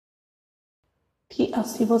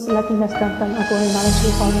PLC was letting us come from a glory knowledge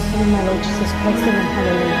of all the Son of my Lord Jesus Christ, and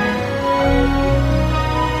hallelujah.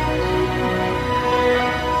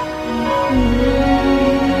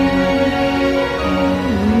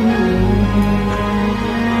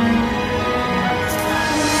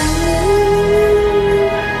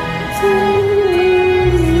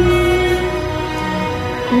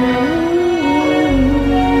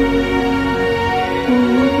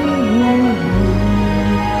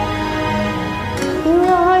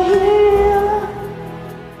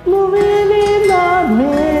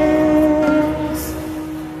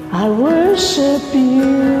 I worship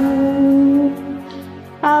you,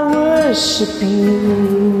 I worship you.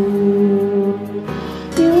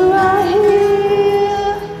 You are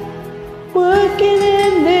here, working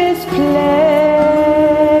in this place.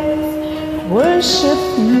 I worship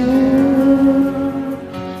you,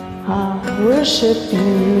 I worship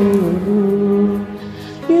you.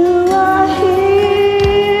 You are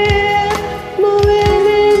here, moving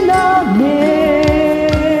in our midst.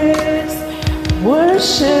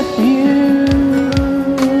 Worship you,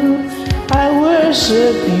 I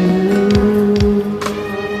worship you.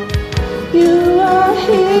 You are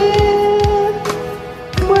here,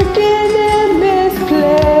 working in this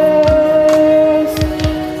place.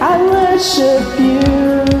 I worship you,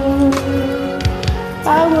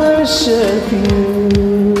 I worship you.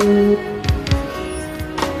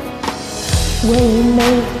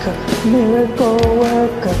 Waymaker, miracle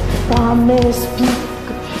worker, promise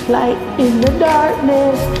keeper, light in the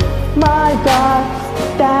darkness. My God,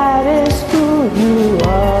 that is who you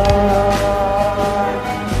are.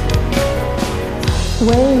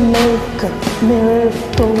 Waymaker,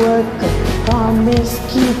 miracle worker, promise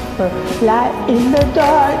keeper, light in the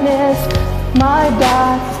darkness. My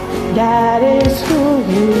God, that is who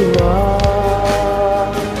you are.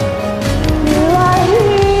 You are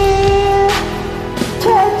here,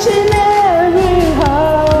 touching every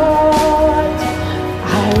heart.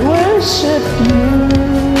 I worship you,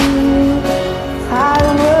 I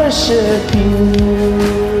worship you.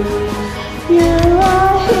 You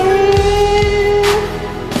are here,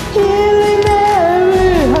 healing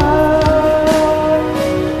every heart.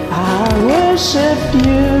 I worship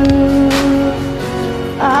you,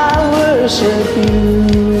 I worship you.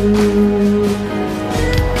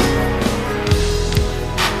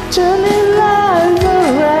 Turning lives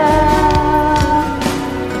around,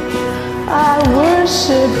 I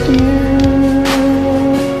worship you,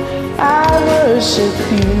 I worship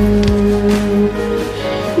you.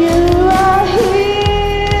 You are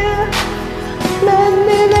here,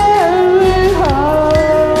 mending every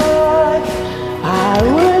heart. I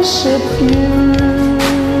worship you,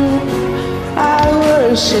 I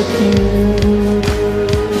worship you.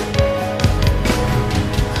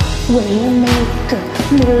 Waymaker,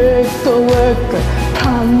 miracle worker,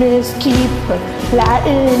 promise keeper, light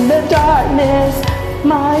in the darkness.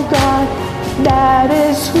 My God, that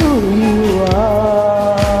is who you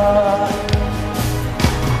are.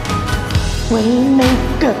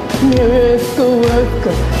 Waymaker, miracle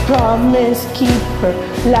worker, promise keeper,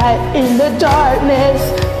 light in the darkness.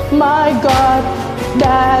 My God,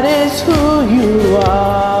 that is who you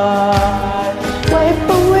are. Wipe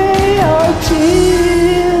away all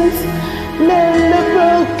tears, mend the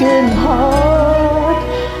broken heart.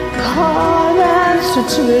 God, answer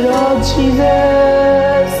to it all,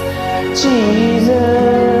 Jesus, Jesus.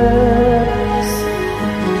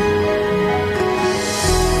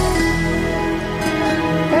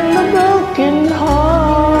 And the broken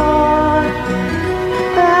heart,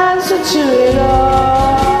 answer to it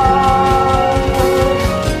all,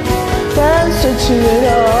 answer to it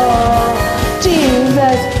all.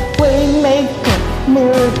 Jesus, waymaker,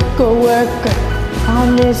 miracle worker,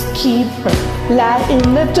 promise keeper, light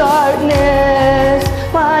in the darkness.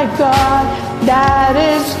 My God, that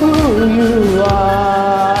is who you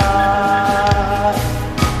are.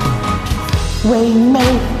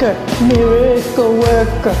 Waymaker, miracle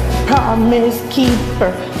worker, promise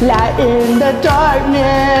keeper, light in the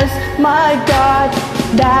darkness. My God,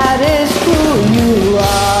 that is who you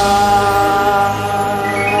are.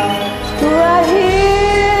 Right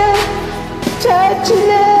here, touching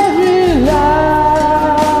every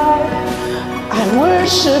life. I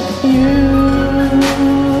worship you,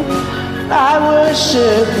 I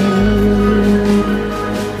worship you.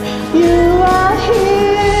 You are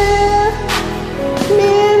here,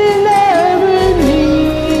 meeting every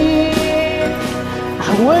need. I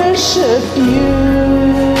worship you,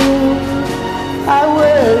 I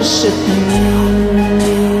worship you.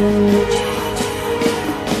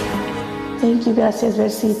 Thank you, gracias,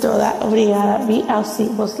 versito, obrigada. BLC,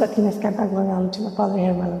 vos la tienes que cantar, gloria to my Father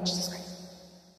and my Lord Jesus Christ.